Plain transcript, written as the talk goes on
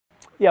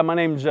Yeah, my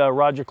name's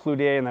Roger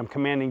Cloutier, and I'm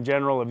Commanding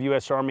General of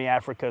U.S. Army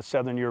Africa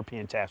Southern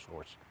European Task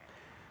Force.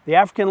 The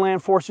African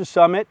Land Forces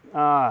Summit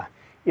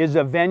is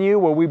a venue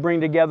where we bring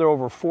together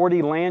over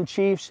 40 land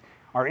chiefs,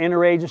 our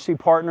interagency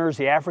partners,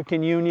 the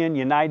African Union,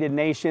 United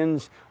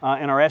Nations,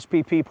 and our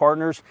SPP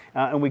partners,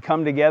 and we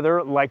come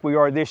together like we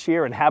are this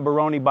year in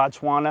Gaborone,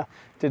 Botswana,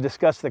 to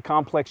discuss the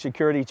complex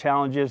security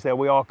challenges that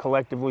we all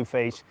collectively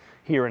face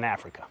here in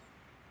Africa.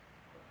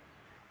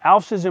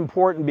 ALFS is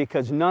important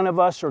because none of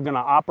us are going to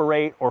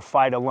operate or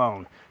fight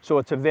alone. So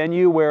it's a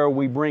venue where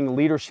we bring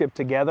leadership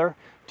together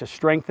to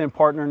strengthen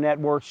partner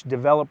networks,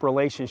 develop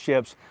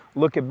relationships,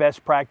 look at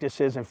best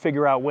practices, and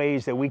figure out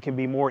ways that we can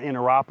be more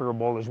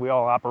interoperable as we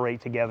all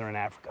operate together in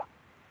Africa.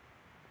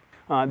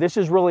 This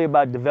is really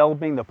about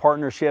developing the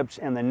partnerships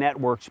and the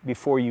networks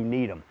before you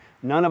need them.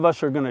 None of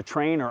us are going to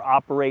train or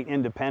operate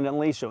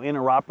independently, so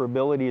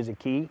interoperability is a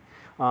key.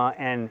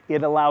 And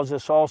it allows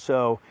us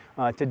also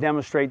to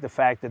demonstrate the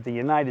fact that the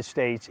United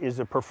States is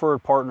the preferred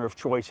partner of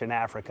choice in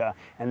Africa,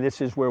 and this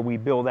is where we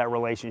build that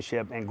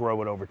relationship and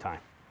grow it over time.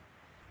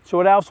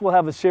 So at ALFS we'll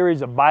have a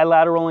series of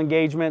bilateral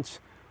engagements,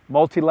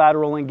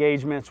 multilateral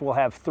engagements. We'll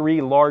have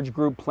 3 large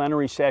group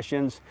plenary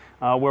sessions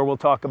where we'll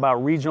talk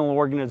about regional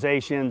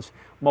organizations,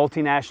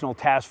 multinational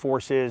task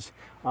forces,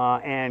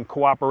 and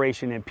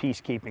cooperation in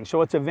peacekeeping.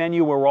 So it's a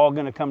venue where we're all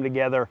going to come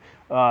together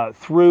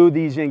through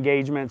these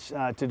engagements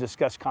to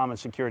discuss common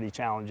security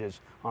challenges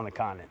on the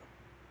continent.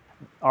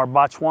 Our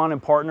Botswanan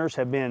partners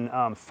have been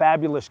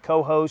fabulous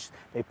co-hosts.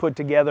 They put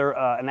together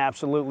an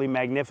absolutely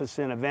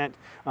magnificent event,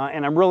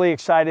 and I'm really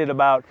excited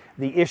about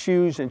the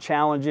issues and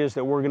challenges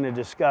that we're going to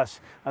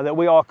discuss that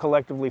we all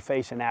collectively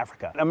face in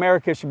Africa.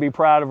 America should be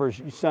proud of her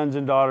sons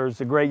and daughters,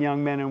 the great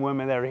young men and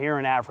women that are here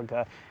in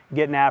Africa,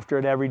 getting after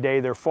it every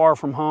day. They're far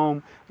from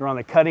home. They're on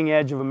the cutting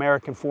edge of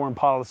American foreign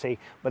policy,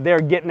 but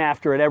they're getting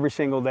after it every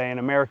single day, and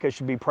America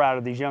should be proud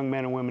of these young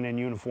men and women in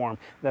uniform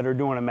that are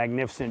doing a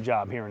magnificent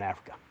job here in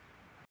Africa.